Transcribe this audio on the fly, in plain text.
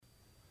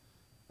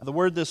The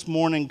word this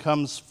morning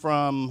comes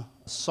from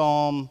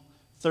Psalm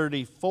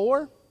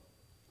 34,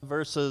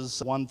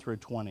 verses 1 through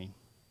 20.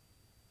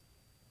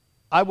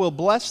 I will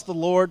bless the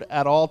Lord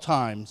at all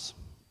times.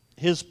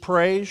 His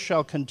praise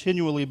shall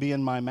continually be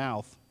in my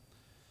mouth.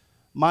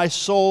 My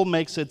soul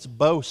makes its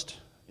boast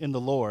in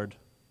the Lord.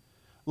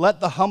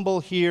 Let the humble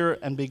hear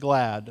and be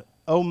glad.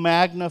 O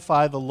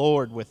magnify the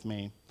Lord with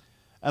me,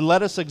 and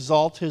let us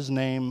exalt his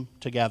name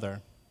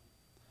together.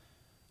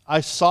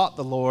 I sought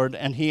the Lord,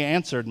 and he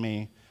answered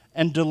me,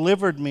 and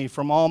delivered me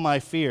from all my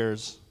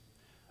fears.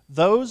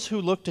 Those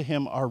who look to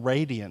him are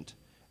radiant,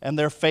 and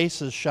their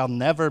faces shall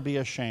never be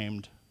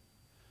ashamed.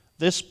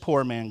 This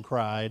poor man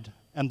cried,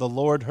 and the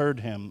Lord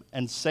heard him,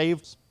 and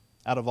saved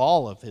out of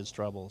all of his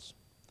troubles.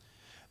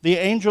 The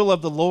angel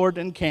of the Lord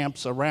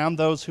encamps around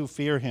those who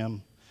fear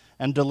him,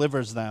 and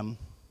delivers them.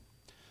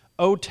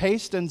 O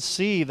taste and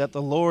see that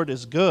the Lord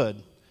is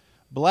good.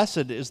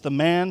 Blessed is the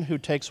man who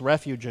takes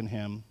refuge in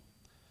him.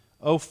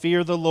 O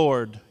fear the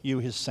Lord, you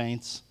his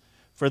saints,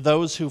 for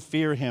those who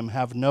fear him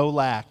have no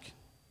lack.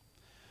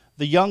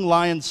 The young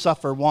lions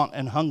suffer want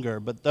and hunger,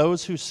 but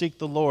those who seek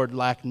the Lord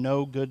lack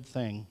no good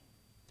thing.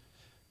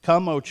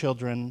 Come, O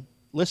children,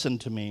 listen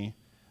to me.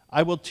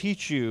 I will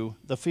teach you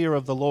the fear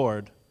of the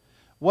Lord.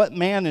 What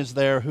man is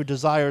there who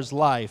desires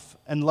life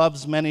and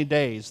loves many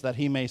days that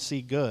he may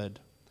see good?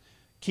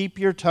 Keep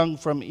your tongue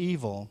from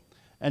evil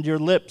and your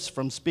lips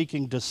from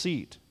speaking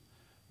deceit.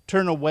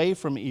 Turn away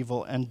from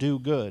evil and do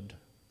good.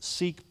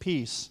 Seek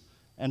peace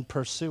and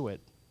pursue it.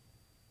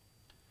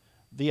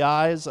 The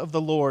eyes of the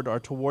Lord are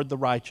toward the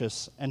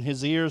righteous, and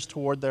his ears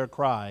toward their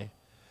cry.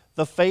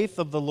 The faith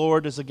of the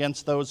Lord is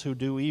against those who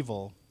do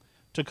evil,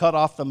 to cut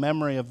off the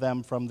memory of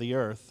them from the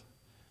earth.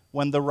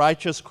 When the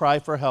righteous cry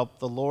for help,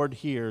 the Lord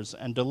hears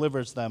and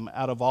delivers them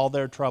out of all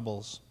their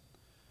troubles.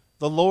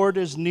 The Lord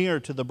is near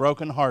to the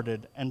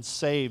brokenhearted and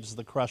saves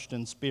the crushed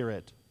in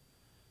spirit.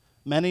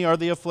 Many are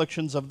the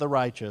afflictions of the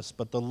righteous,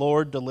 but the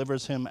Lord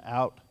delivers him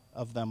out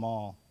of them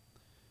all.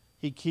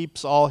 He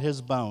keeps all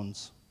his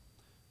bones.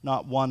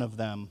 Not one of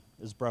them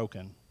is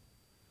broken.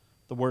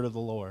 The word of the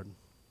Lord.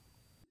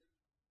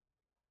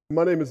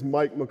 My name is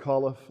Mike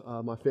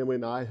McAuliffe. My family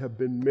and I have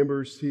been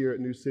members here at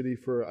New City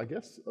for,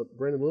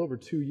 Brandon, a little over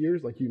 2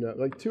 years,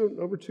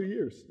 over 2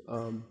 years.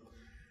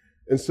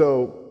 And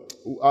so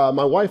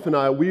my wife and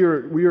I, we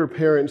are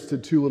parents to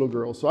two little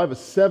girls. So I have a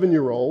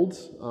 7-year-old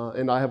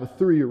and I have a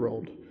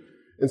 3-year-old.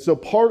 And so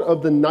part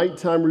of the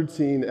nighttime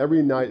routine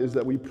every night is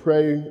that we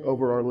pray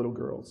over our little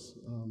girls.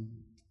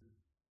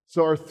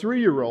 So our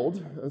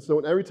 3-year-old, and so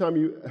every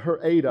time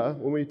Ada,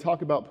 when we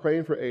talk about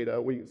praying for Ada,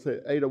 we say,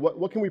 Ada,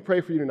 what can we pray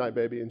for you tonight,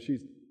 baby? And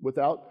she's,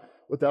 without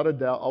a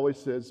doubt, always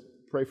says,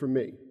 pray for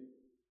me.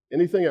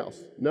 Anything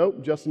else?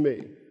 Nope, just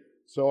me.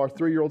 So our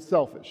 3-year-old's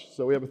selfish.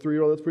 So we have a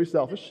 3-year-old that's pretty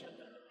selfish.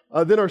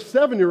 Then our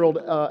 7-year-old,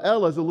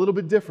 Ella, is a little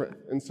bit different.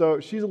 And so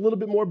she's a little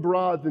bit more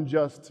broad than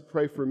just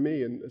pray for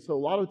me. And so a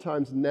lot of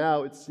times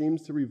now it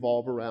seems to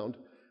revolve around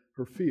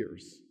her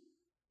fears.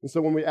 And so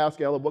when we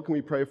ask Ella, what can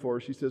we pray for?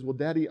 She says, well,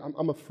 Daddy,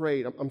 I'm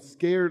afraid. I'm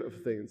scared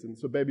of things. And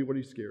so, baby, what are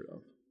you scared of?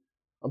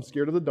 I'm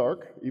scared of the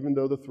dark, even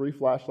though the 3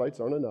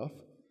 flashlights aren't enough.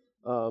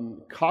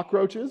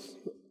 Cockroaches.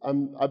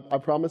 I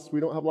promise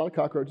we don't have a lot of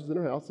cockroaches in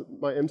our house,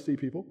 my MC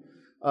people.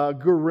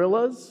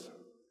 Gorillas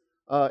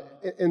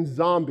and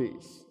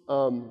zombies.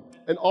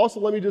 And also,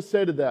 let me just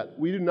say to that,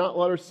 we do not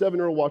let our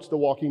 7-year-old watch The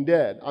Walking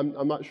Dead.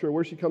 I'm not sure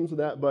where she comes with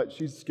that, but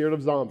she's scared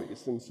of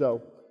zombies. And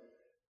so,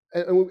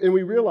 and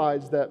we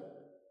realize that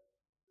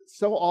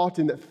so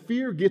often that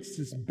fear gets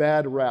this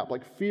bad rap,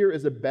 like fear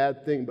is a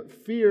bad thing, but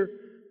fear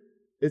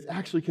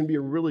actually can be a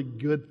really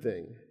good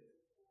thing.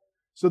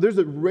 So there's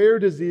a rare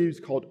disease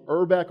called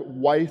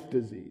Urbach-Wiethe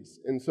disease.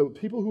 And so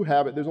people who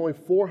have it, there's only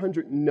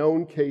 400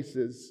 known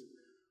cases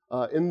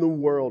in the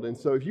world. And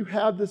so if you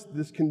have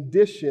this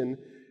condition,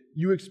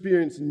 you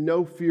experience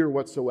no fear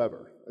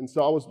whatsoever. And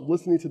so I was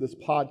listening to this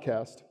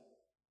podcast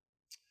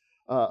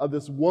of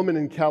this woman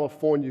in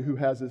California who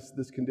has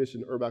this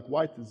condition,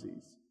 Urbach-Wiethe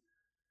disease.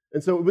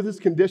 And so with this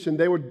condition,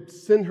 they would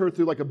send her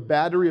through like a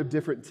battery of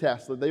different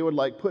tests. So they would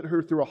put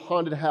her through a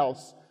haunted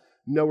house,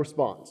 no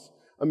response.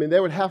 I mean, they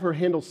would have her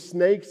handle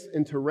snakes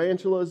and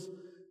tarantulas,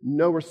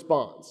 no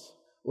response.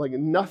 Like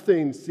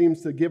nothing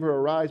seems to give her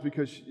a rise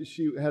because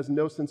she has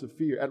no sense of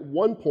fear. At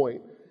one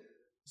point,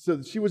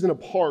 so she was in a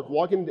park,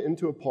 walking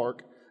into a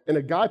park, and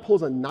a guy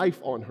pulls a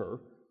knife on her,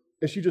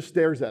 and she just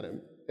stares at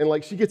him.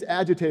 And she gets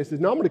agitated, says,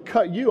 no, I'm going to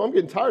cut you. I'm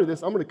getting tired of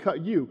this. I'm going to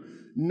cut you.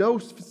 No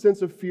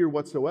sense of fear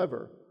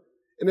whatsoever.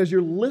 And as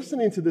you're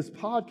listening to this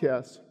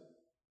podcast,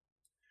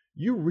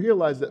 you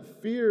realize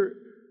that fear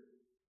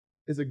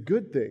is a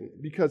good thing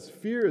because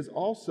fear is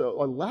also,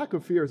 a lack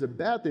of fear is a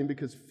bad thing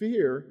because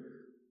fear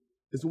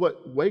is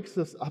what wakes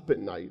us up at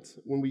night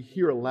when we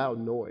hear a loud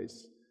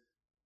noise.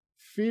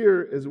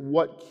 Fear is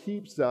what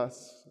keeps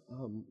us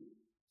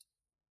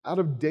out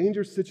of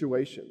dangerous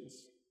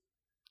situations.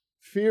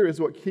 Fear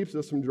is what keeps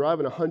us from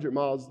driving 100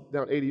 miles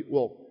down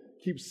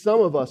keeps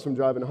some of us from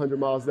driving 100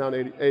 miles down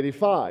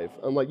 85.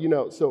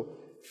 So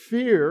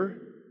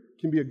fear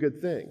can be a good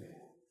thing,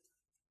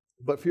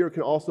 but fear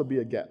can also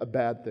be a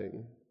bad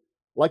thing.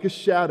 Like a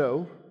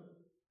shadow,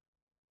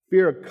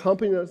 fear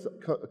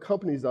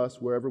accompanies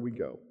us wherever we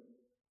go.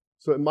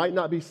 So it might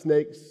not be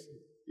snakes,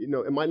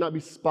 it might not be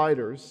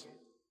spiders.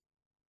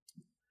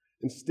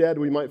 Instead,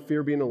 we might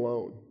fear being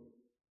alone,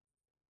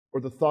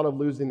 or the thought of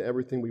losing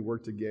everything we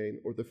work to gain,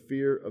 or the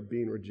fear of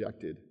being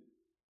rejected.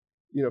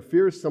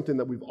 Fear is something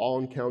that we've all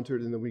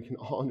encountered and that we can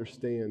all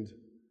understand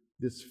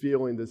this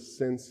feeling, this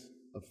sense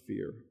of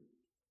fear.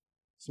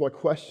 So my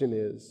question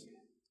is,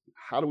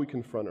 how do we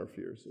confront our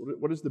fears?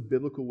 What is the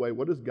biblical way?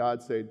 What does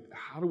God say?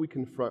 How do we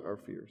confront our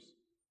fears?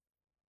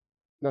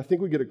 And I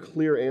think we get a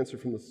clear answer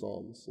from the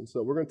Psalms. And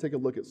so we're going to take a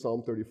look at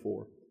Psalm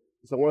 34.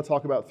 So I want to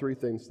talk about three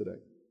things today.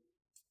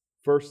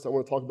 First, I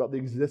want to talk about the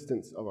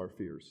existence of our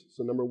fears.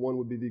 So number one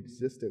would be the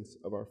existence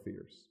of our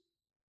fears.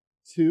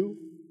 Two,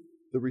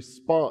 the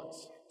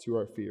response to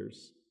our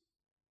fears.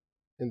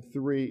 And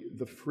three,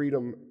 the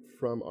freedom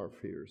from our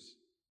fears.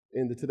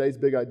 And today's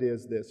big idea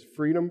is this: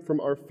 freedom from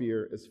our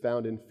fear is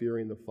found in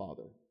fearing the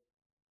Father.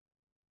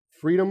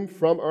 Freedom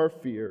from our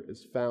fear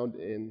is found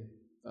in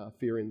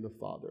fearing the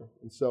Father.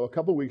 And so a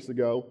couple weeks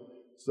ago,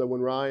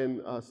 when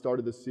Ryan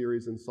started this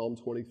series in Psalm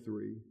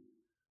 23,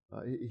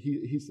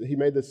 he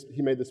made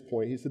this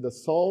point. He said the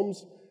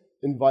Psalms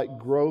invite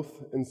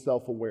growth and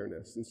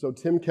self-awareness. And so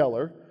Tim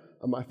Keller,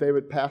 my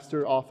favorite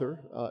pastor author,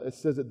 it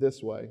says it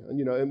this way.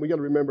 And we got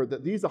to remember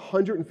that these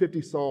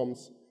 150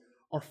 Psalms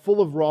are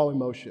full of raw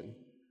emotion.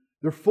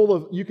 They're full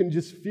of, you can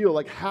just feel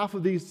like half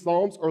of these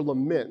Psalms are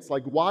laments.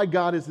 Like, why,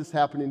 God, is this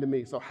happening to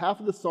me? So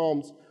half of the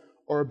Psalms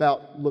are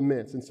about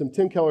laments. And so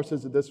Tim Keller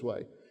says it this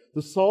way: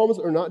 the Psalms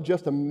are not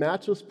just a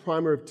matchless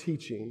primer of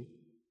teaching,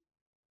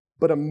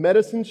 but a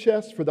medicine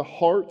chest for the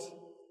heart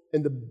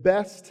and the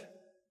best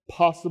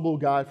possible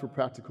guide for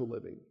practical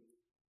living.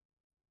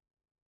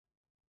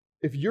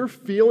 If you're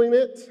feeling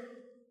it,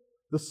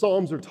 the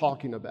Psalms are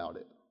talking about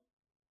it.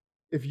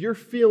 If you're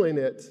feeling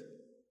it,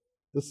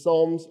 the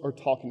Psalms are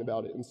talking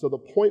about it. And so the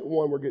point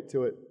one, we'll get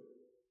to it.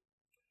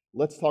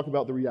 Let's talk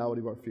about the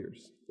reality of our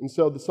fears. And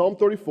so the Psalm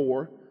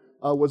 34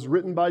 was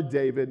written by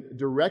David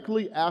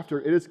directly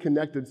after it is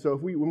connected. So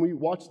when we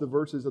watch the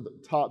verses at the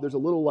top, there's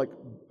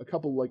a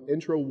couple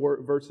intro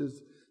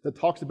verses that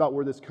talks about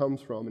where this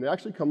comes from. And it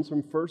actually comes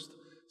from 1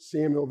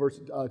 Samuel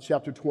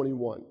chapter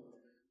 21.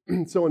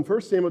 So in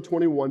 1 Samuel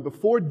 21,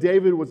 before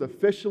David was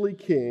officially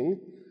king,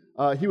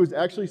 he was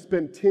actually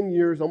spent 10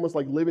 years almost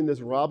like living this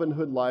Robin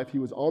Hood life. He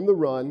was on the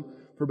run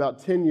for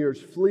about 10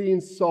 years,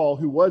 fleeing Saul,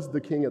 who was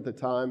the king at the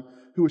time,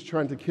 who was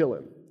trying to kill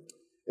him.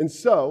 And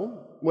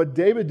so what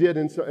David did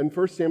in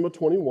 1 Samuel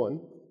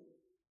 21,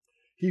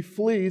 he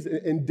flees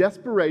in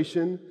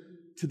desperation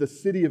to the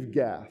city of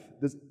Gath.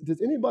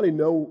 Does anybody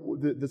know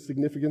the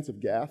significance of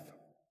Gath?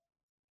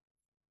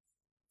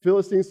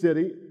 Philistine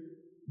city.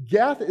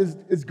 Gath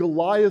is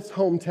Goliath's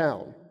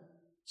hometown.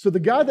 So the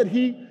guy that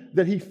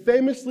he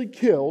famously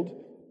killed,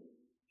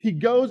 he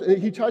goes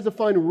and he tries to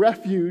find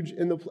refuge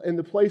in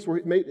the place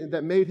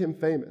that made him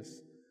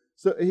famous.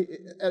 So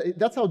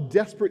that's how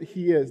desperate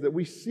he is, that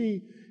we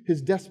see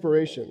his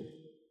desperation.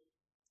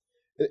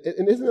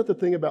 And isn't that the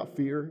thing about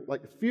fear?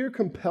 Like, fear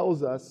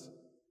compels us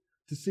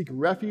to seek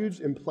refuge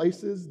in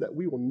places that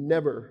we will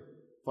never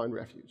find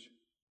refuge.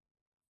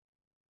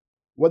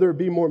 Whether it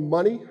be more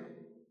money,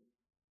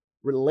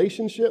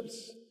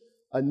 relationships,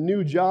 a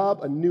new job,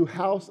 a new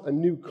house, a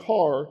new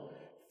car,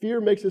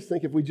 fear makes us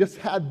think if we just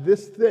had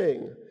this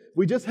thing, if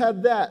we just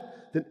had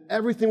that, then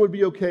everything would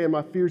be okay and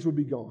my fears would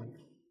be gone.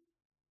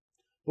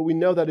 But we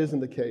know that isn't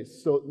the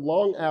case. So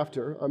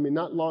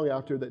not long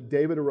after that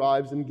David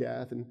arrives in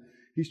Gath, and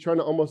he's trying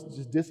to almost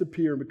just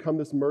disappear and become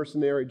this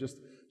mercenary, just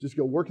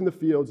go work in the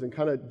fields and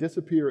kind of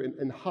disappear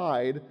and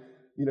hide.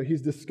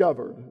 He's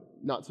discovered,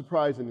 not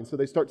surprising. And so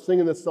they start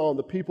singing this song.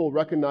 The people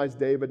recognize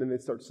David and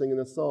they start singing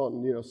this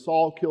song.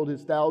 Saul killed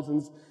his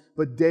thousands,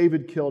 but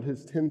David killed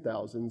his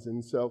 10,000s.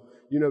 And so,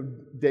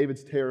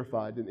 David's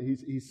terrified and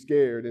he's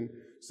scared. And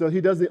so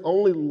he does the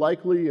only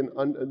likely and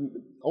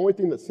only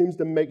thing that seems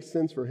to make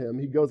sense for him.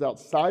 He goes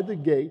outside the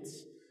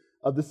gates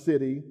of the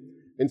city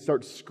and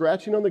starts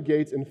scratching on the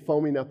gates and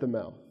foaming at the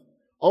mouth,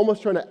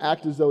 almost trying to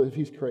act as though if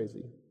he's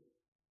crazy.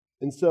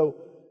 And so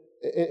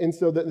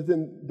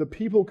then the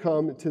people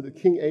come to the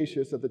King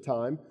Achish at the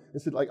time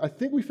and said, I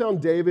think we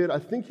found David. I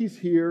think he's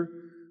here,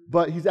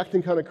 but he's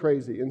acting kind of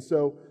crazy. And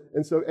so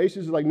Achish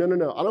is like,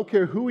 no, I don't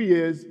care who he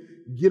is.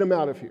 Get him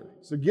out of here.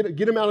 So get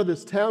him out of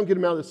this town. Get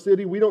him out of the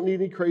city. We don't need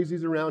any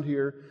crazies around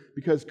here,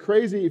 because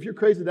if you're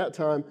crazy at that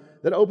time,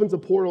 that opens a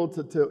portal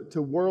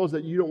to worlds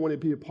that you don't want to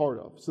be a part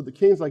of. So the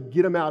king's like,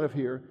 get him out of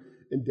here,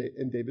 and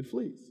David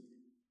flees.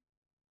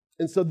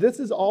 And so this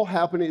is all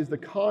happening is the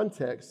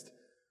context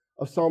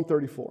of Psalm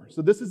 34.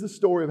 So this is the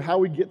story of how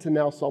we get to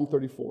now Psalm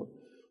 34.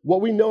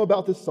 What we know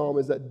about this psalm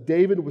is that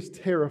David was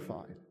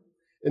terrified.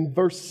 In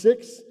verse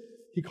 6,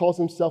 he calls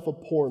himself a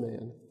poor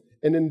man.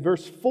 And in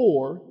verse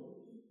 4,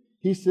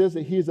 he says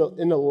that he's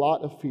in a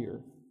lot of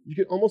fear. You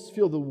can almost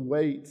feel the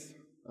weight,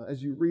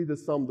 as you read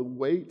this psalm, the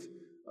weight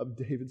of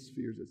David's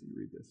fears as you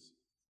read this.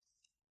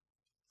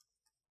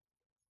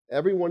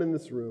 Everyone in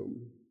this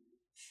room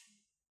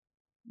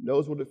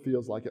knows what it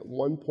feels like at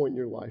one point in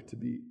your life to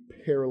be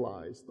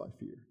paralyzed by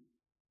fear.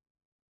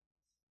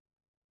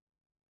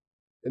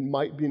 It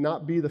might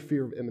not be the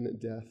fear of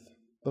imminent death,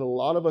 but a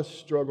lot of us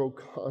struggle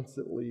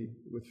constantly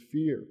with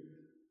fear.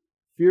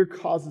 Fear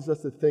causes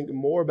us to think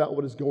more about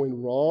what is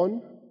going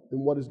wrong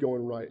than what is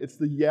going right. It's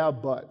the yeah,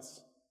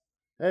 buts.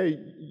 Hey,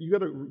 you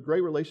got a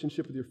great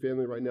relationship with your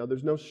family right now.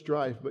 There's no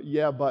strife, but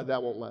yeah, but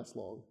that won't last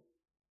long.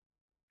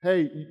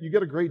 Hey, you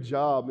got a great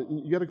job.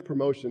 You got a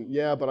promotion.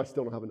 Yeah, but I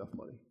still don't have enough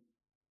money.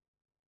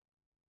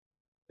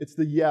 It's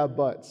the yeah,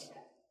 buts.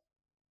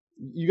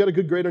 You got a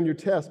good grade on your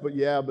test, but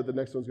the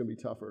next one's going to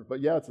be tougher. But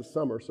it's the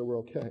summer, so we're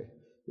okay.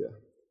 Yeah.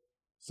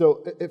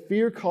 So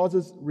fear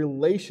causes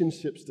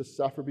relationships to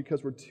suffer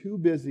because we're too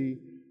busy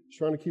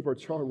trying to keep our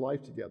charmed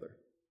life together.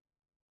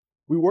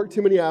 We work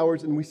too many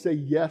hours and we say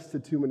yes to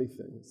too many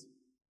things.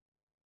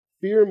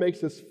 Fear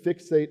makes us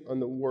fixate on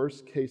the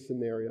worst case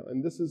scenario.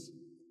 And this is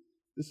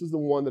the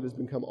one that has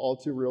become all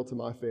too real to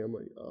my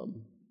family.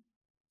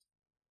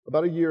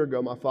 About a year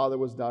ago, my father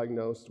was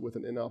diagnosed with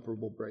an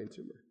inoperable brain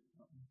tumor.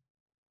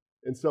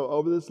 And so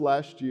over this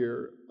last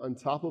year, on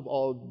top of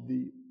all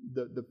the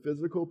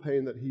physical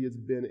pain that he has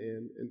been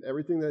in and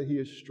everything that he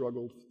has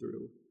struggled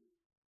through,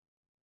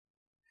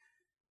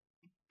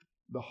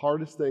 the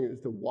hardest thing is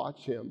to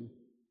watch him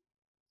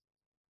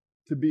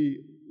to be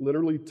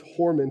literally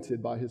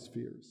tormented by his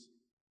fears.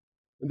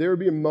 And there would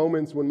be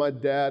moments when my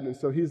dad, and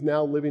so he's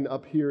now living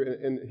up here,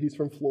 and he's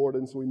from Florida,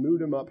 and so we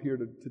moved him up here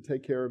to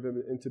take care of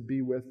him and to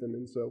be with him.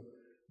 And so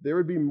there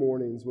would be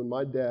mornings when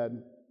my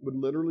dad would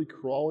literally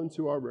crawl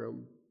into our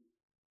room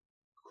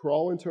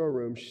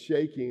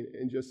shaking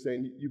and just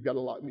saying, "You've got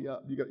to lock me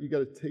up. You got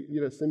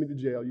to send me to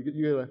jail.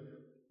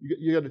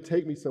 You got to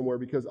take me somewhere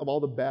because of all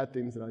the bad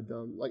things that I've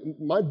done." Like,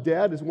 my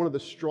dad is one of the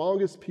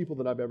strongest people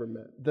that I've ever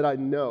met, that I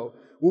know.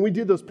 When we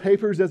did those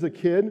papers as a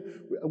kid,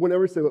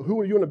 whenever we say, "Well, who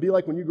are you going to be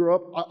like when you grow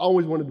up?" I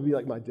always wanted to be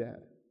like my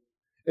dad.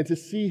 And to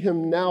see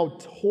him now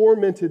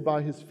tormented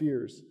by his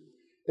fears,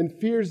 and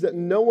fears that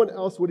no one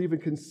else would even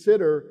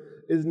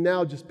consider, is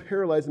now just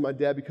paralyzing my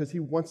dad because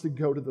he wants to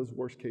go to those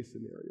worst case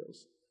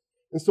scenarios.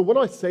 And so what do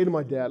I say to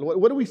my dad?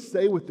 What do we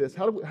say with this?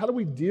 How do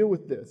we deal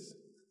with this?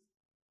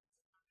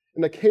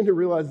 And I came to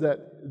realize that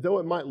though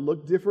it might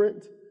look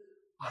different,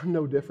 I'm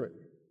no different.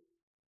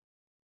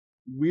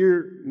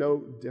 We're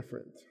no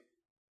different.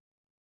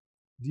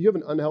 Do you have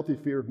an unhealthy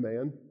fear of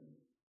man?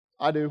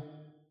 I do.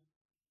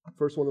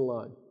 First one in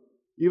line.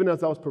 Even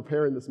as I was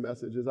preparing this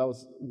message, as I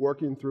was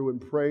working through and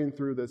praying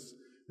through this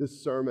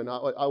sermon,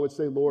 I would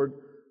say, "Lord,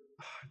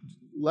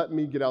 let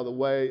me get out of the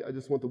way. I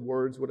just want the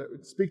words.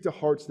 Speak to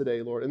hearts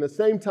today, Lord." And at the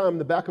same time, in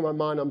the back of my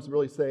mind, I'm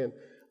really saying,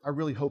 I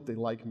really hope they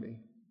like me.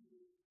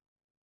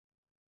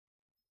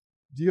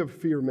 Do you have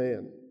fear of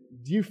man?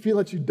 Do you feel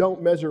that you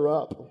don't measure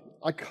up?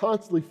 I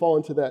constantly fall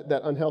into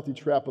that unhealthy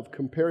trap of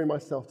comparing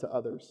myself to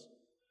others.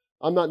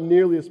 I'm not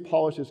nearly as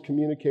polished as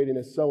communicating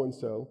as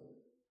so-and-so.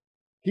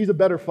 He's a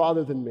better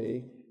father than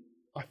me.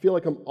 I feel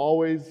like I'm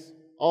always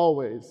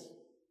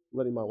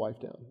letting my wife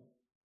down.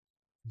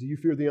 Do you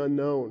fear the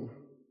unknown?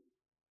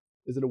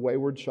 Is it a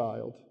wayward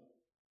child?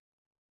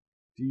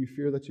 Do you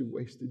fear that you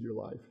wasted your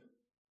life?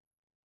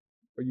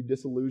 Are you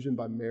disillusioned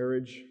by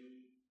marriage?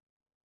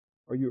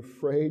 Are you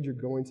afraid you're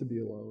going to be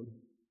alone?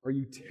 Are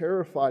you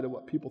terrified of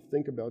what people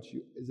think about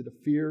you? Is it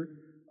a fear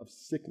of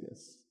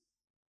sickness?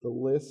 The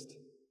list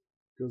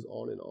goes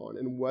on and on.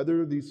 And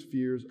whether these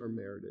fears are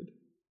merited,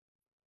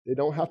 they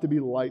don't have to be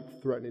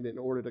life-threatening in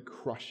order to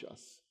crush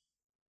us.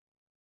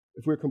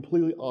 If we're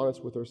completely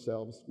honest with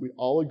ourselves, we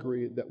all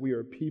agree that we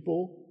are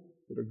people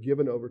that are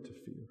given over to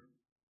fear.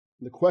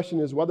 And the question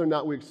is whether or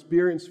not we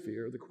experience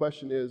fear. The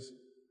question is,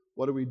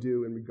 what do we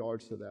do in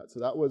regards to that? So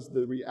that was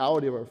the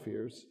reality of our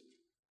fears.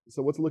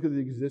 So let's look at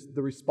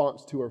the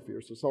response to our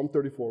fears. So Psalm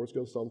 34, let's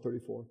go to Psalm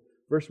 34.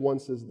 Verse 1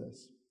 says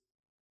this.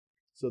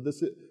 So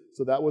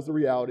that was the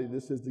reality.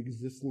 This is the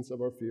existence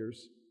of our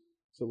fears.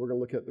 So we're going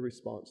to look at the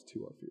response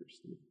to our fears.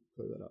 Let me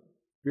clear that up.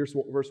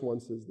 Verse 1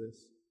 says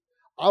this.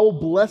 "I will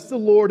bless the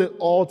Lord at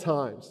all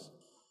times.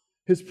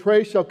 His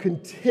praise shall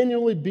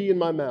continually be in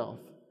my mouth."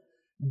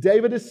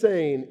 David is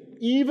saying,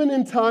 even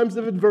in times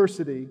of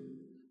adversity,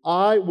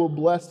 I will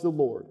bless the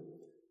Lord.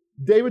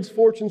 David's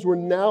fortunes were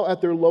now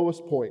at their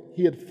lowest point.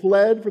 He had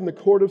fled from the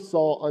court of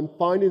Saul on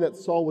finding that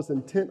Saul was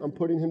intent on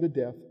putting him to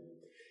death.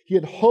 He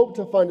had hoped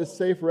to find a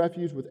safe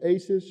refuge with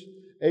Achish,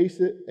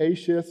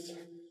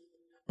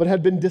 but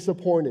had been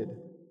disappointed.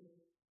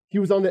 He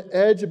was on the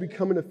edge of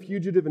becoming a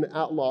fugitive and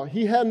outlaw.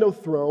 He had no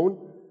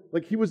throne.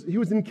 Like he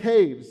was in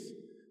caves.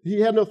 He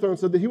had no throne,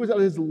 so that he was at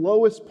his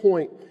lowest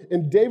point.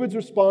 And David's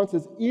response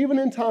is, even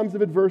in times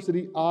of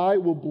adversity, I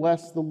will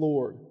bless the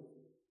Lord.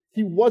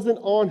 He wasn't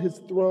on his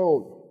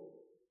throne.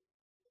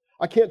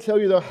 I can't tell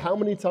you, though, how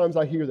many times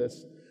I hear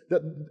this,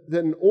 that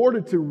in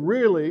order to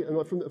really,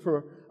 and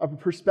from a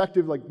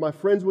perspective, like my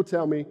friends will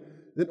tell me,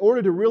 that in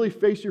order to really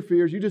face your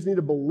fears, you just need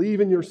to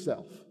believe in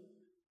yourself.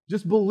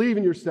 Just believe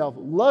in yourself.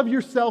 Love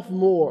yourself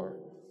more.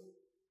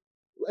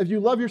 If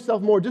you love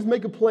yourself more, just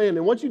make a plan.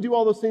 And once you do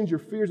all those things, your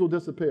fears will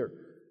disappear.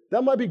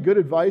 That might be good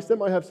advice. That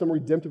might have some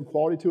redemptive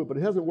quality to it, but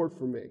it hasn't worked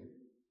for me.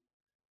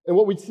 And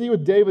what we see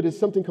with David is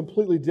something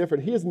completely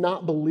different. He is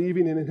not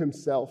believing in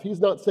himself. He's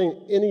not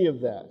saying any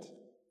of that.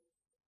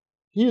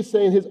 He is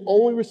saying his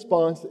only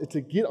response is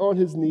to get on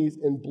his knees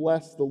and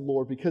bless the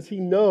Lord because he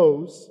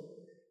knows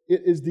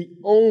it is the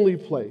only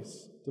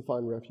place to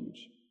find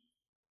refuge.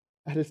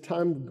 At his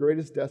time of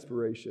greatest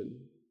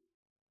desperation,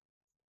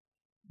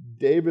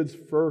 David's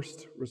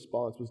first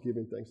response was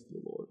giving thanks to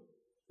the Lord.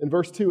 In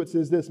verse 2, it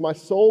says this, "My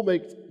soul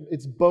makes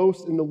its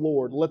boast in the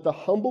Lord. Let the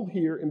humble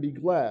hear and be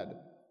glad."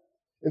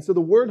 And so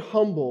the word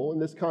humble in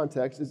this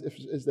context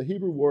is the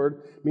Hebrew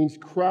word, means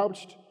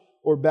crouched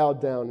or bowed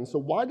down. And so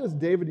why does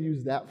David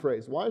use that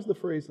phrase? Why is the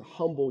phrase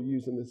humble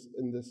used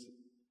in this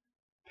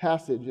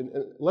passage? And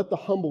let the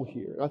humble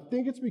hear. And I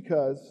think it's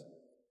because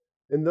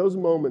in those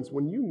moments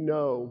when you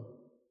know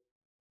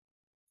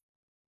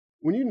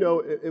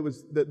it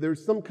was that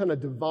there's some kind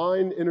of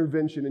divine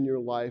intervention in your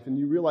life and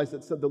you realize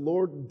that the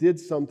Lord did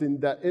something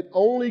that it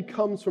only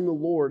comes from the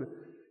Lord,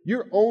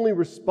 your only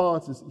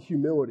response is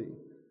humility.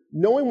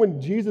 Knowing when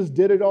Jesus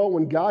did it all,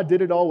 when God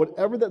did it all,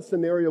 whatever that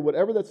scenario,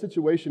 whatever that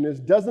situation is,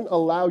 doesn't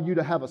allow you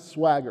to have a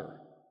swagger.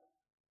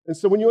 And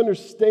so when you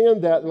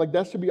understand that, like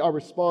that should be our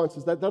response,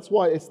 is that's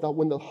why it's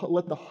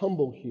let the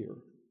humble hear.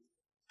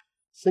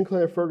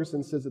 Sinclair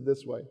Ferguson says it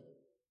this way: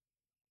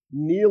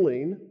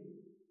 kneeling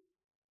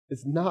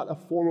is not a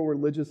formal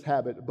religious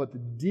habit, but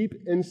the deep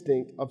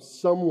instinct of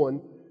someone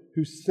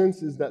who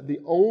senses that the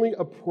only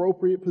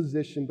appropriate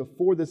position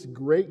before this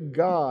great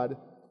God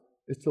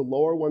is to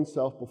lower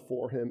oneself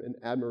before Him in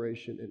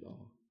admiration and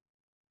awe.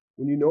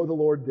 When you know the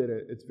Lord did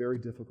it, it's very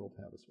difficult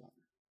to have a swagger.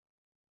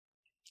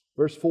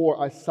 Verse 4,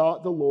 "I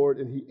sought the Lord,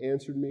 and He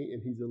answered me,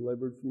 and He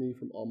delivered me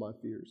from all my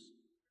fears."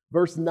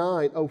 Verse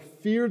 9, "Oh,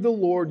 fear the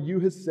Lord, you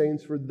His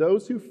saints, for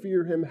those who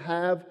fear Him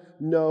have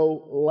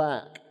no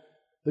lack.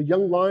 The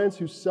young lions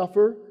who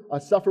suffer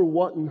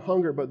want and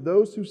hunger, but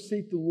those who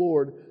seek the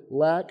Lord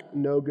lack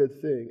no good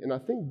thing." And I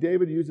think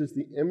David uses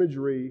the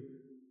imagery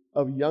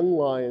of young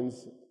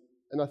lions,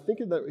 and I think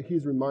that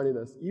he's reminding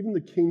us, even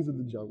the kings of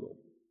the jungle,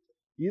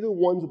 either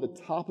ones at the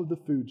top of the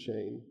food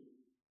chain,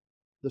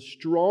 the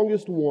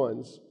strongest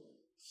ones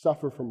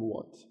suffer from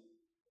want,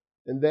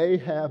 and they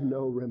have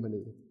no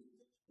remedy.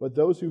 But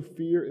those who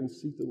fear and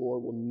seek the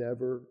Lord will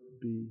never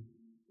be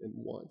in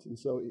want.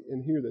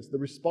 And hear this, the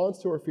response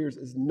to our fears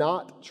is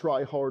not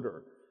try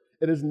harder.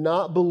 It is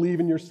not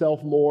believe in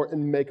yourself more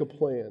and make a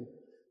plan.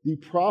 The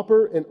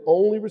proper and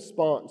only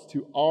response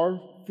to our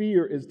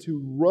fear is to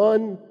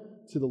run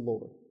to the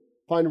Lord.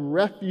 Find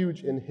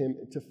refuge in Him,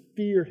 and to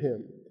fear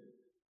Him.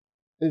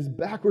 And as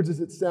backwards as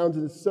it sounds,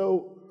 and as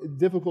so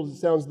difficult as it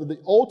sounds, that the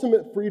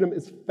ultimate freedom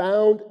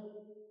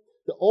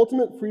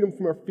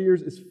from our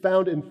fears is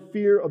found in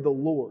fear of the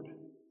Lord.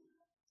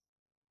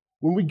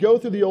 When we go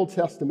through the Old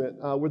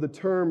Testament, where the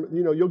term,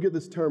 you'll get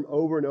this term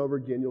over and over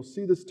again. You'll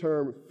see this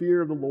term,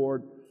 fear of the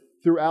Lord,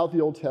 throughout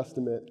the Old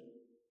Testament.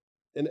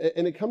 And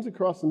it comes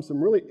across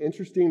some really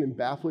interesting and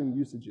baffling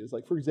usages.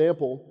 Like, for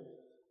example,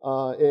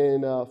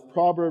 in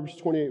Proverbs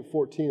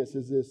 28:14, it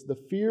says this: "The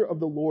fear of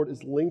the Lord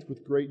is linked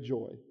with great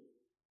joy."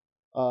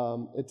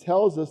 It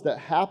tells us that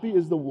happy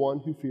is the one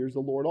who fears the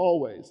Lord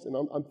always. And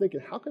I'm thinking,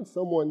 how can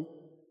someone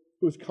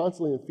who is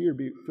constantly in fear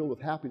be filled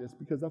with happiness?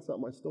 Because that's not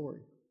my story.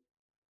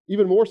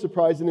 Even more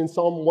surprising, in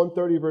Psalm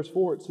 130, verse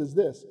 4, it says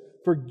this: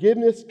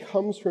 "Forgiveness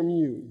comes from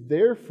you,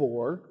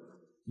 therefore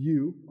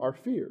you are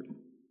feared."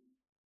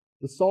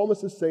 The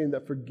psalmist is saying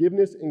that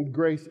forgiveness and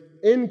grace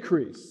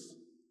increase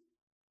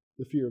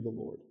the fear of the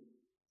Lord.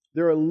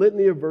 There are a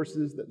litany of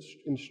verses that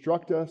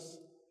instruct us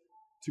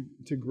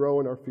to grow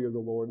in our fear of the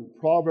Lord. In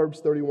Proverbs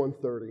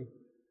 31:30,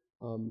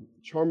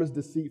 "Charm is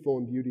deceitful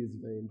and beauty is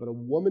vain, but a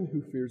woman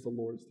who fears the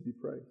Lord is to be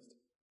praised."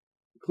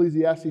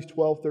 Ecclesiastes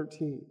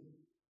 12:13,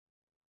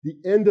 "The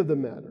end of the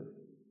matter,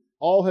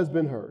 all has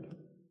been heard.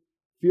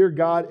 Fear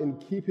God and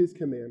keep His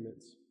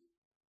commandments,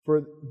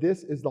 for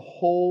this is the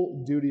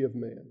whole duty of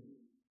man."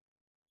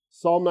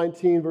 Psalm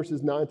 19,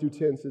 verses 9 through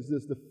 10 says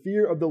this: "The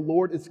fear of the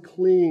Lord is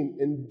clean,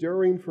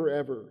 enduring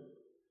forever.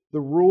 The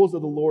rules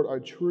of the Lord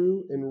are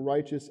true and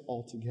righteous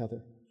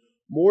altogether.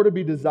 More to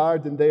be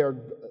desired than they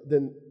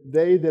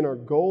are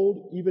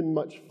gold, even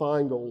much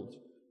fine gold.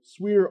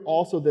 Sweeter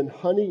also than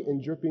honey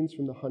and drippings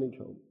from the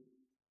honeycomb."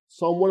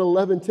 Psalm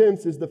 111:10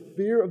 says, "The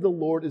fear of the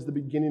Lord is the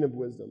beginning of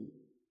wisdom."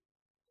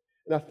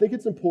 And I think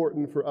it's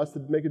important for us to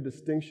make a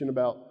distinction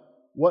about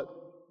what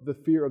the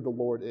fear of the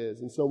Lord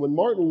is. And so when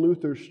Martin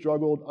Luther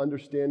struggled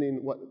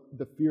understanding what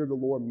the fear of the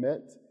Lord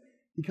meant,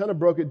 he kind of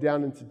broke it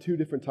down into two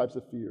different types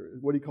of fear,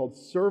 what he called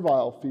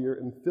servile fear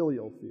and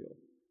filial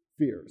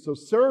fear. So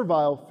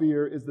servile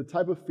fear is the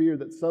type of fear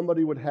that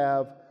somebody would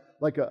have,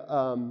 like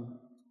a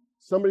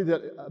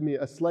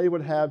slave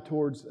would have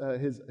towards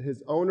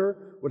his owner,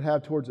 would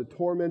have towards a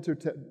tormentor,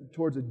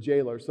 towards a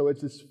jailer. So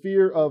it's this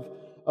fear of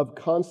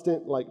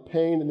constant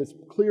pain and this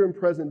clear and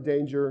present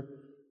danger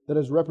that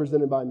is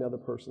represented by another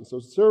person. So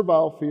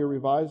servile fear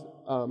refers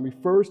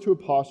to a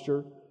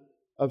posture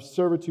of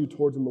servitude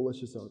towards a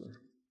malicious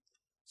owner.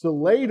 So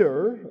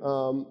later,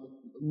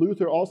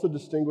 Luther also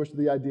distinguished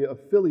the idea of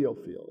filial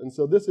field. And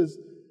so this is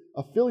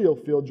a filial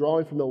field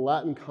drawing from the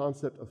Latin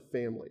concept of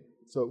family.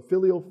 So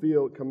filial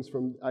field comes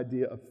from the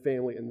idea of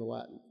family in the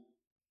Latin.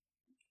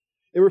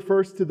 It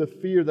refers to the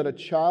fear that a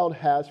child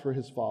has for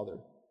his father.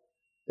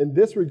 In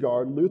this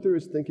regard, Luther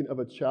is thinking of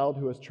a child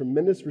who has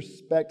tremendous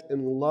respect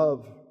and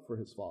love for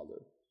his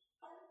father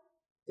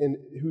and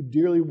who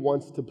dearly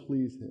wants to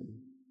please him.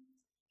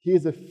 He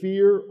has a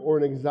fear or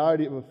an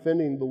anxiety of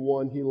offending the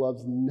one he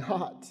loves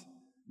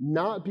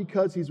not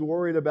because he's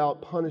worried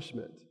about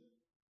punishment,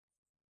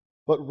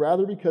 but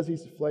rather because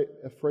he's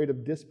afraid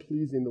of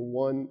displeasing the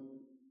one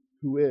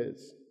who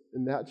is,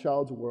 in that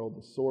child's world,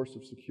 the source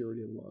of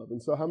security and love.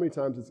 And so how many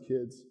times as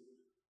kids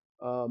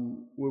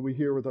would we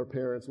hear with our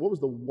parents, what was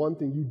the one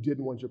thing you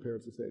didn't want your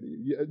parents to say to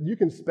you? You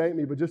can spank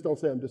me, but just don't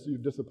say you're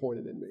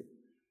disappointed in me.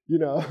 You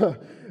know,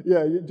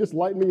 yeah, you just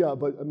light me up.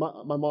 But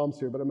my mom's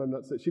here, but I'm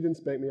not saying, she didn't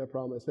spank me, I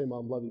promise. Hey,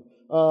 Mom, love you.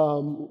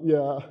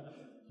 Yeah.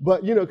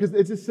 But, because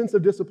it's a sense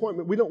of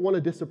disappointment. We don't want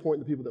to disappoint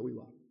the people that we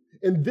love.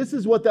 And this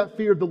is what that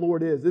fear of the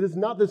Lord is. It is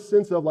not this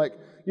sense of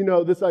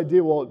this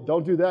idea, well,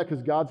 don't do that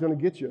because God's going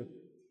to get you.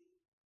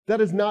 That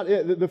is not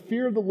it. The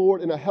fear of the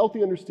Lord and a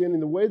healthy understanding,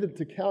 the way that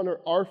to counter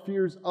our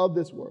fears of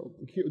this world,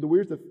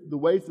 the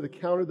ways to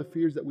counter the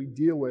fears that we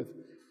deal with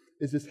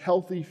is this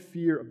healthy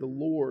fear of the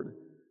Lord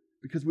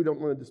because we don't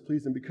want to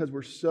displease Him, because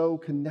we're so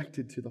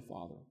connected to the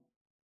Father.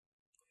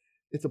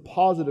 It's a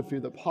positive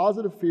fear. The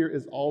positive fear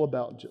is all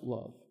about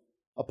love.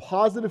 A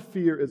positive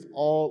fear is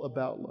all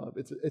about love.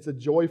 It's a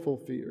joyful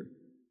fear.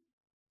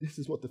 This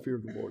is what the fear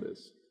of the Lord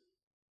is.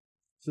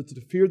 So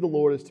to fear the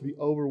Lord is to be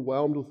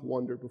overwhelmed with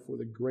wonder before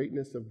the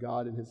greatness of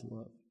God and His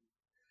love.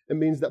 It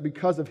means that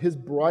because of His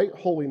bright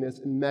holiness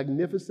and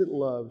magnificent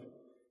love,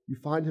 you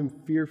find Him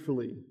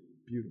fearfully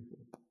beautiful.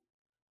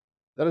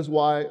 That is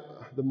why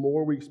the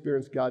more we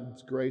experience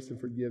God's grace and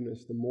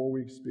forgiveness, the more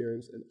we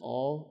experience an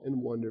awe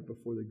and wonder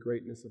before the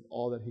greatness of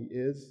all that He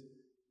is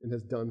and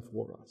has done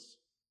for us.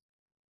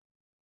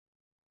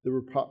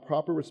 The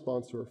proper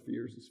response to our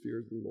fears is fear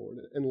of the Lord.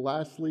 And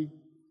lastly,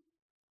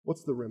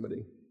 what's the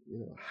remedy?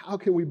 How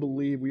can we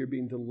believe we are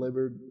being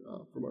delivered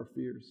from our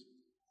fears?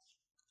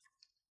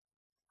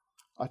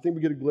 I think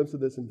we get a glimpse of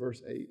this in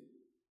verse 8.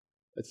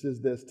 It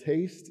says this,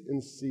 taste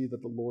and see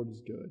that the Lord is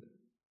good.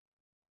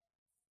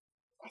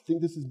 I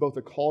think this is both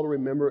a call to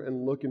remember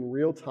and look in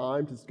real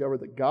time to discover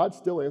that God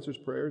still answers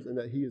prayers and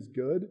that He is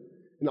good,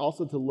 and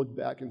also to look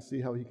back and see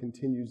how He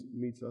continues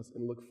meets us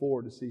and look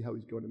forward to see how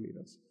He's going to meet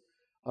us.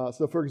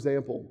 So for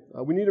example,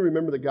 we need to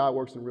remember that God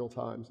works in real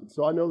times. And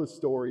so I know this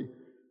story.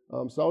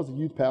 So I was a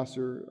youth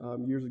pastor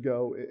years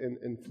ago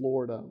in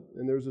Florida,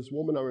 and there was this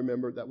woman I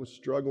remember that was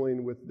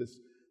struggling with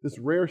this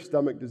rare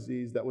stomach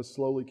disease that was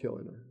slowly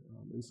killing her.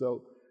 And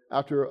so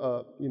after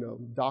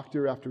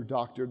doctor after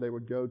doctor they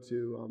would go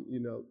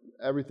to,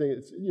 everything.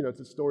 It's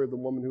a story of the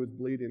woman who was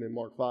bleeding in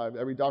Mark 5.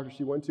 Every doctor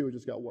she went to, it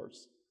just got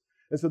worse.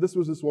 And so this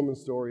was this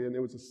woman's story, and it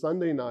was a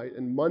Sunday night,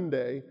 and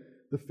Monday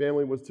the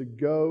family was to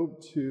go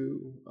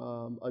to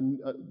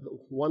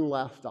one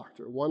last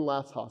doctor, one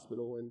last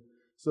hospital, and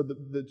so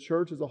the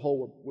church as a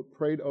whole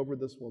prayed over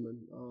this woman,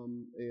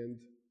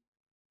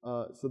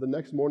 so the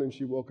next morning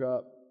she woke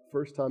up,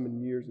 first time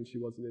in years, and she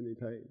wasn't in any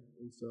pain.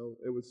 And so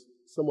it was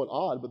somewhat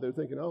odd, but they're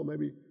thinking, oh,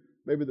 maybe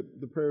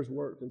the prayers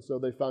worked. And so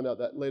they found out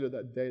that later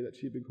that day that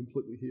she'd been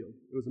completely healed.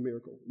 It was a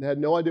miracle. They had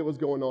no idea what was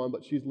going on,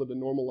 but she's lived a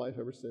normal life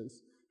ever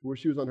since, where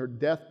she was on her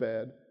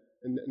deathbed,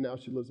 and now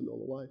she lives a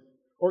normal life.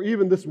 Or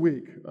even this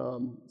week,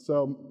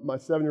 so my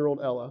 7-year-old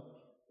Ella,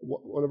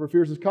 one of her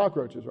fears is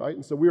cockroaches, right?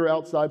 And so we were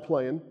outside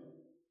playing,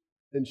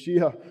 and she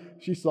saw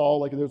she's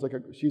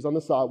on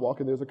the sidewalk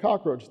and there's a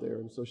cockroach there.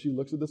 And so she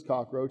looks at this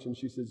cockroach and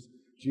she says,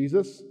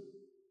 Jesus.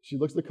 She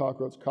looks at the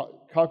cockroach.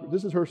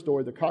 This is her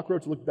story. The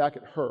cockroach looked back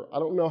at her. I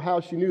don't know how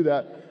she knew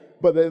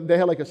that, but they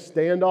had like a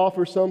standoff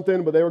or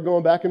something, but they were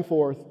going back and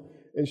forth.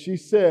 And she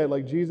said,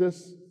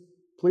 Jesus,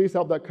 please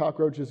help that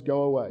cockroach just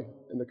go away.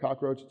 And the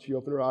cockroach, she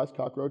opened her eyes,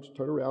 cockroach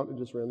turned around and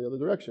just ran the other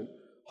direction.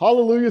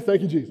 Hallelujah,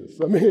 thank you, Jesus.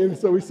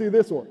 So we see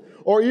this one.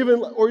 Or even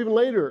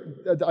later,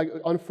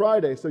 on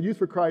Friday, so Youth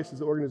for Christ is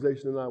the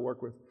organization that I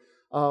work with.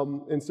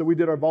 And so we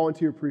did our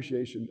volunteer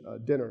appreciation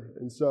dinner.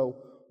 And so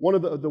one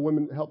of the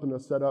women helping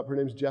us set up, her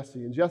name's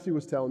Jessie. And Jessie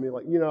was telling me,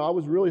 I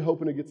was really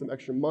hoping to get some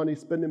extra money,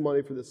 spending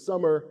money for this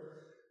summer.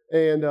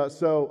 And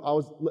so I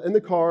was in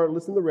the car,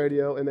 listening to the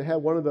radio, and they had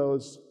one of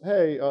those,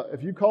 hey,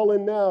 if you call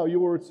in now, you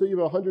will receive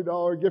a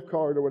 $100 gift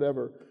card or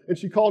whatever. And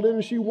she called in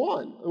and she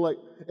won.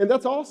 And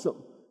that's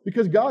awesome.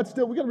 Because we got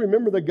to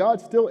remember that God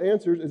still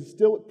answers, is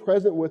still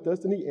present with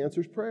us, and He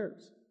answers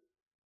prayers.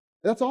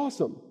 That's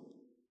awesome.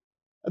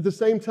 At the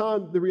same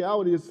time, the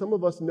reality is some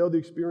of us know the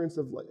experience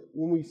of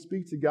when we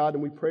speak to God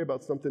and we pray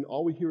about something,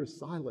 all we hear is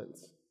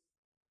silence.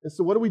 And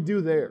so what do we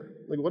do there?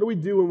 What do we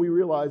do when we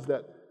realize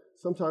that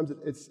sometimes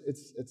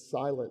it's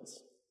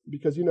silence?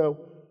 Because,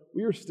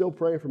 we are still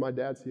praying for my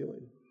dad's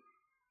healing.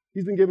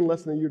 He's been given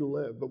less than a year to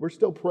live, but we're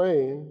still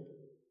praying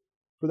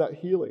for that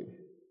healing.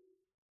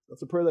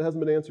 That's a prayer that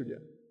hasn't been answered yet.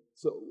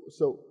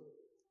 So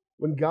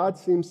when God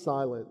seems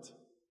silent,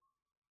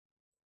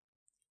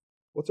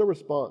 What's our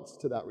response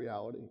to that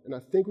reality? And I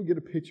think we get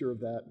a picture of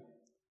that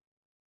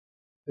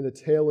in the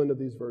tail end of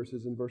these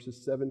verses, in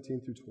verses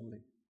 17 through 20.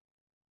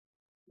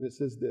 And it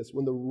says this: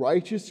 when the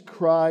righteous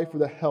cry for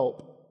the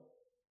help,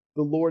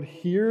 the Lord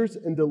hears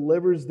and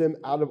delivers them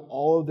out of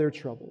all of their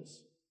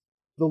troubles.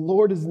 The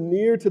Lord is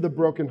near to the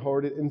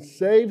brokenhearted and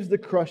saves the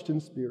crushed in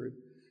spirit.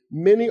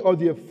 Many are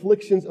the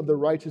afflictions of the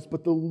righteous,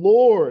 but the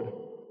Lord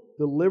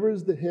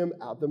delivers him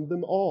out of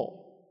them all.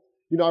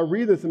 You know, I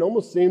read this and it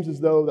almost seems as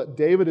though that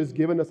David has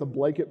given us a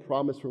blanket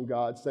promise from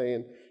God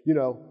saying, you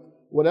know,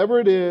 whatever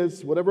it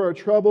is, whatever our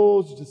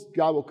troubles, just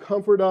God will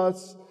comfort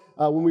us.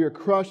 When we are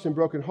crushed and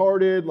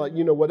brokenhearted, like,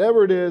 you know,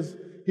 whatever it is,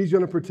 He's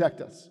going to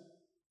protect us.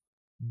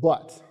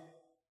 But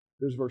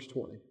there's verse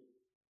 20.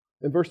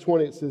 In verse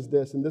 20 it says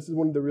this, and this is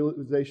one of the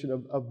realization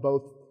of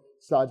both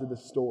sides of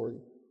this story.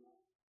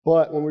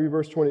 But when we read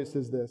verse 20 it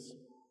says this: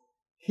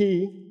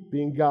 He,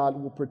 being God,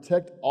 will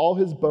protect all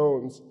His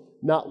bones,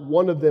 not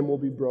one of them will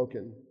be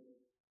broken.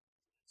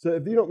 So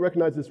if you don't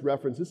recognize this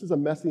reference, this is a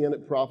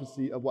messianic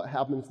prophecy of what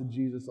happens to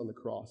Jesus on the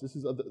cross. This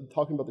is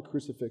talking about the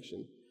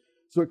crucifixion.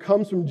 So it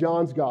comes from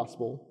John's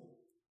gospel,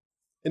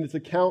 and it's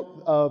account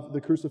of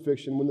the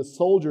crucifixion when the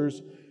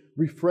soldiers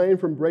refrained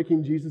from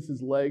breaking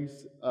Jesus'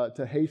 legs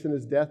to hasten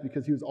his death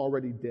because he was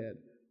already dead.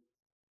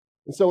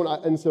 And so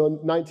in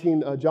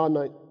John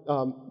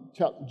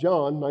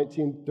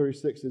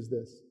 19:36 is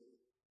this: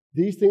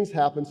 These things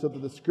happened so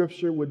that the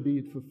scripture would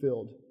be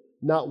fulfilled.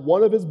 Not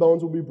one of his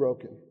bones will be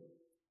broken.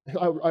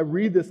 I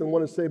read this and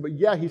want to say, but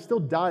yeah, he still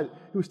died.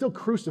 He was still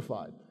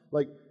crucified.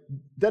 Like,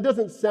 that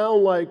doesn't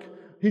sound like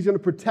he's going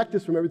to protect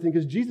us from everything,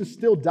 because Jesus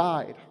still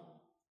died.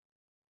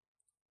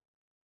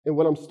 And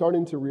what I'm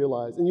starting to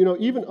realize, and you know,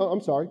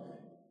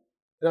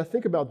 and I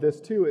think about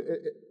this too,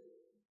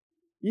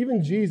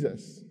 even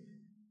Jesus,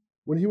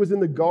 when he was in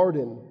the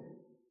garden,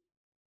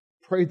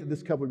 prayed that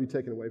this cup would be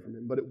taken away from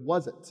him, but it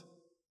wasn't.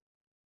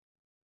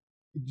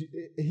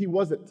 He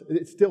wasn't.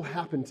 It still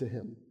happened to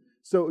him.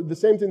 So the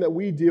same thing that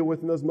we deal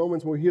with in those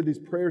moments when we hear these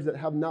prayers that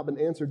have not been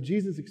answered,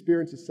 Jesus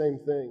experienced the same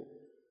thing.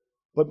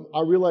 But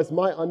I realize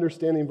my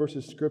understanding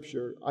versus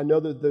Scripture, I know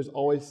that there's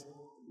always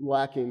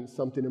lacking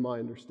something in my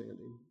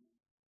understanding.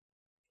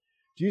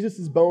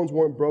 Jesus' bones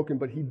weren't broken,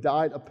 but he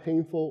died a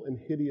painful and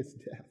hideous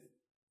death.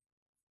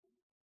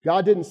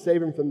 God didn't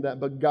save him from that,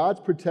 but God's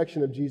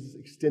protection of Jesus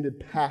extended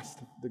past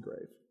the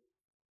grave.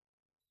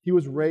 He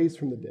was raised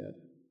from the dead.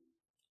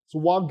 So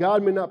while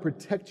God may not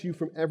protect you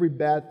from every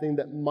bad thing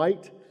that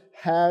might,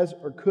 has,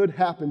 or could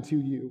happen to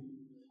you,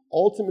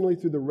 ultimately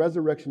through the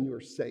resurrection you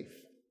are safe.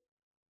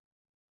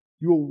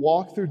 You will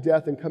walk through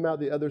death and come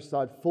out the other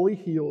side fully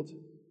healed,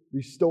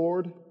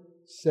 restored,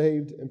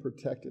 saved, and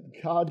protected.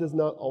 God does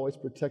not always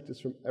protect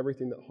us from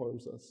everything that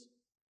harms us.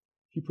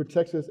 He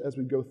protects us as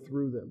we go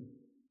through them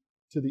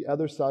to the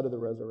other side of the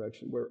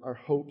resurrection, where our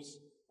hopes,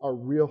 our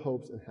real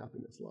hopes and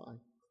happiness lie.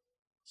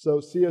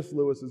 So C.S.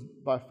 Lewis is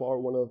by far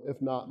one of,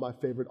 if not my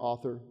favorite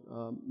author,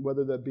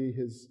 whether that be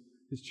his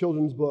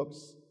children's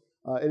books,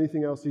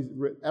 anything else he's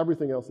written,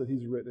 everything else that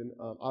he's written.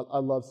 I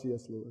love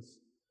C.S. Lewis.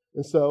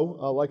 And so,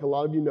 like a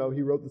lot of you know,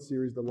 he wrote the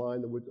series,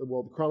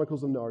 The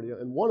Chronicles of Narnia,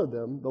 and one of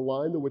them, The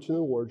Lion, the Witch, and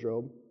the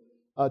Wardrobe,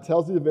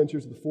 tells the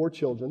adventures of the 4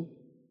 children,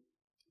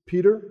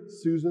 Peter,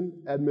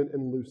 Susan, Edmund,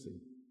 and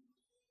Lucy.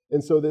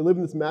 And so they live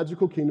in this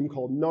magical kingdom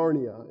called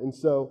Narnia. And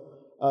so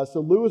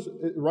Lewis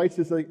writes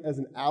this as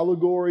an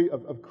allegory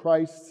of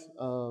Christ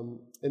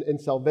and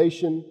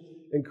salvation.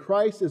 And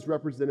Christ is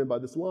represented by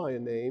this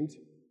lion named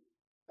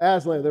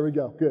Aslan. There we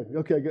go. Good.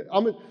 Okay, good.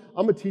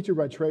 I'm a teacher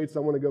by trade,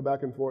 so I want to go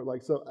back and forth.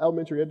 Like, so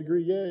elementary ed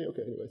degree, yay.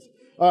 Okay, anyways.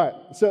 All right.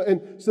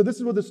 So this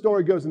is where the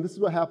story goes, and this is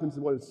what happens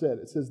and what it said.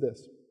 It says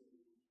this.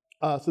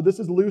 So this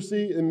is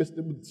Lucy and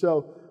Mr.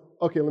 So,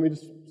 okay, let me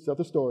just set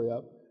the story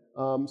up.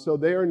 So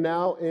they are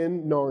now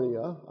in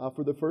Narnia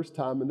for the first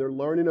time, and they're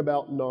learning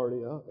about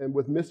Narnia and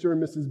with Mr.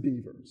 and Mrs.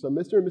 Beaver. So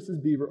Mr. and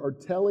Mrs. Beaver are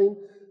telling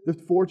the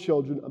 4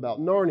 children about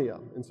Narnia.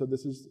 And so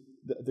this is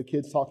the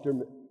kids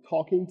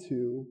talking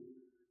to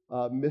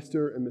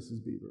Mr. and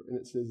Mrs. Beaver. And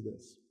it says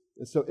this.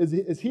 And so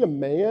is he a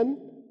man?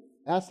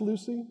 Asked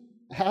Lucy.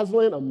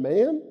 Aslan a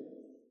man?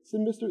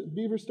 Said Mr.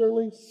 Beaver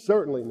sternly.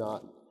 Certainly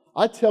not.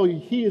 I tell you,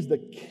 he is the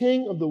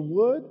king of the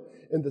wood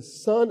and the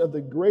son of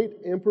the great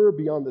emperor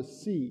beyond the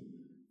sea.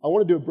 I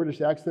want to do a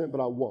British accent,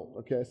 but I won't,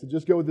 okay? So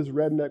just go with this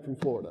redneck from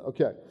Florida,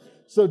 okay?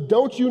 So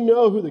don't you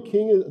know who the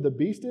king of the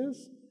beast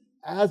is?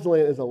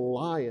 Aslan is a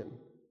lion,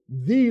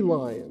 the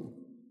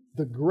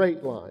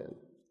great lion.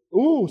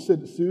 Ooh,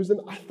 said Susan,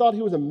 I thought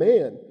he was a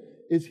man.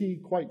 Is he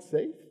quite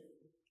safe?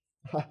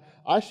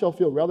 I shall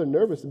feel rather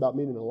nervous about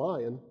meeting a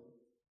lion.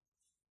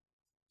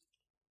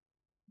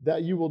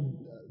 That you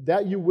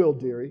will,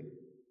 dearie,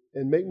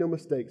 and make no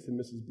mistake, said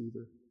Mrs.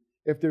 Beaver.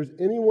 If there's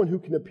anyone who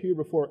can appear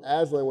before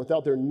Aslan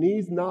without their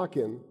knees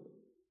knocking,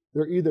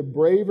 they're either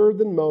braver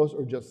than most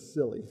or just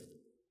silly.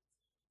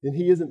 And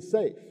he isn't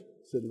safe,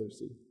 said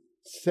Lucy.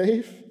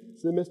 Safe,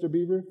 said Mr.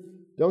 Beaver.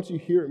 Don't you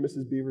hear what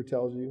Mrs. Beaver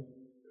tells you?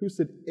 Who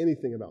said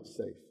anything about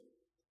safe?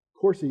 Of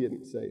course he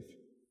isn't safe,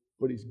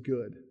 but he's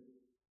good.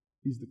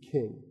 He's the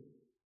king.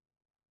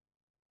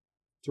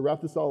 To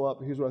wrap this all up,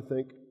 here's what I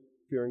think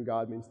fearing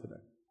God means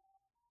today.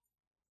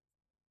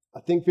 I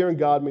think fearing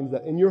God means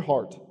that in your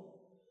heart,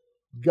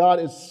 God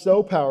is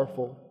so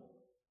powerful,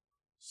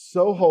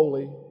 so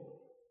holy,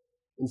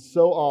 and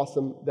so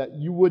awesome that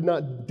you would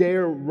not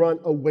dare run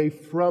away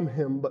from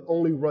Him, but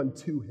only run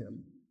to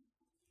Him.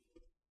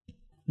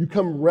 You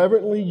come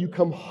reverently, you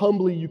come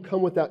humbly, you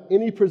come without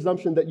any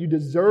presumption that you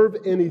deserve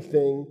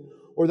anything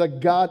or that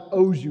God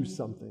owes you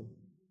something.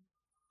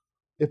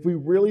 If we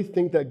really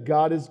think that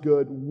God is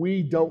good,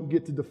 we don't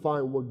get to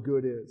define what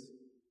good is.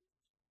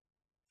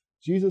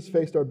 Jesus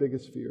faced our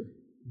biggest fear,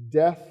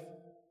 death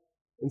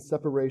and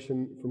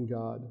separation from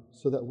God,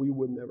 so that we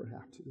would never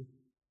have to.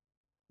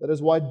 That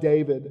is why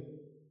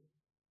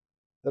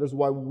that is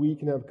why we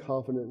can have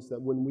confidence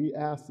that when we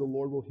ask, the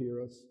Lord will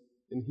hear us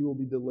and He will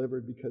be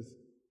delivered because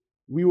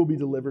we will be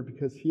delivered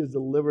because He has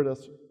delivered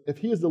us. If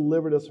He has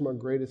delivered us from our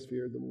greatest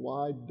fear, then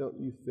why don't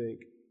you think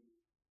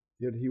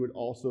that He would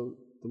also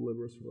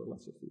deliver us from our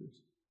lesser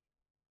fears?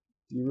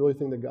 Do you really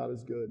think that God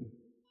is good?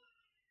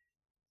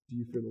 Do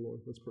you fear the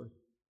Lord? Let's pray.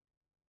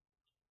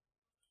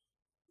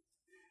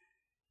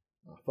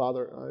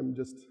 Father, I'm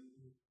just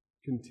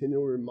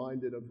continually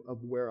reminded of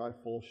where I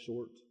fall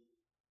short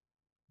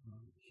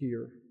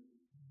here.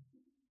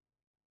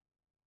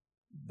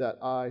 That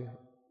I,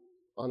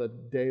 on a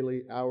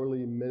daily,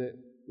 hourly,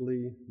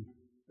 minutely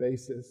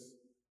basis,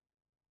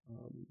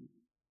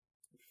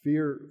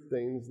 fear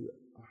things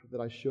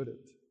that I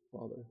shouldn't,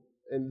 Father.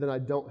 And then I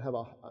don't have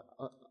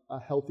a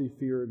healthy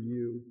fear of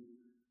You.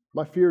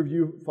 My fear of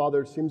You,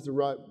 Father, seems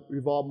to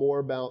revolve more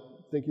about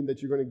thinking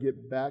that You're going to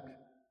get back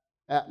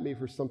at me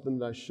for something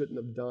that I shouldn't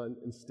have done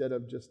instead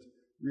of just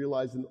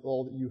realizing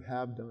all that You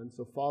have done.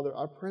 So, Father,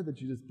 I pray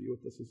that You just be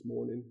with us this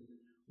morning.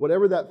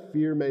 Whatever that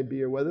fear may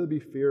be, or whether it be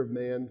fear of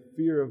man,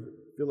 fear of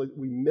feel like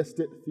we missed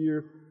it,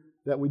 fear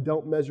that we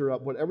don't measure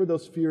up, whatever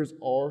those fears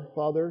are,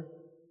 Father,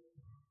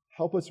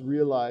 help us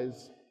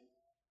realize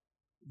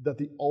that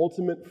the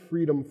ultimate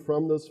freedom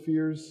from those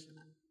fears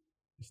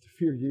is to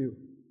fear You.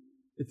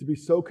 It's to be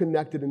so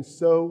connected and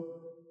so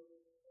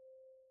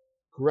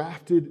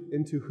grafted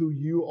into who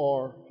You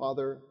are,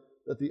 Father,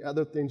 that the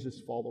other things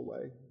just fall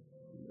away.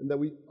 And that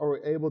we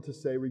are able to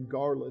say,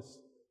 regardless,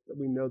 that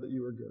we know that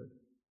You are good.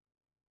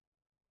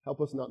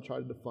 Help us not try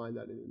to define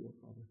that anymore,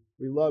 Father.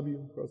 We love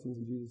You. Praise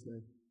in Jesus'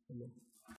 name. Amen.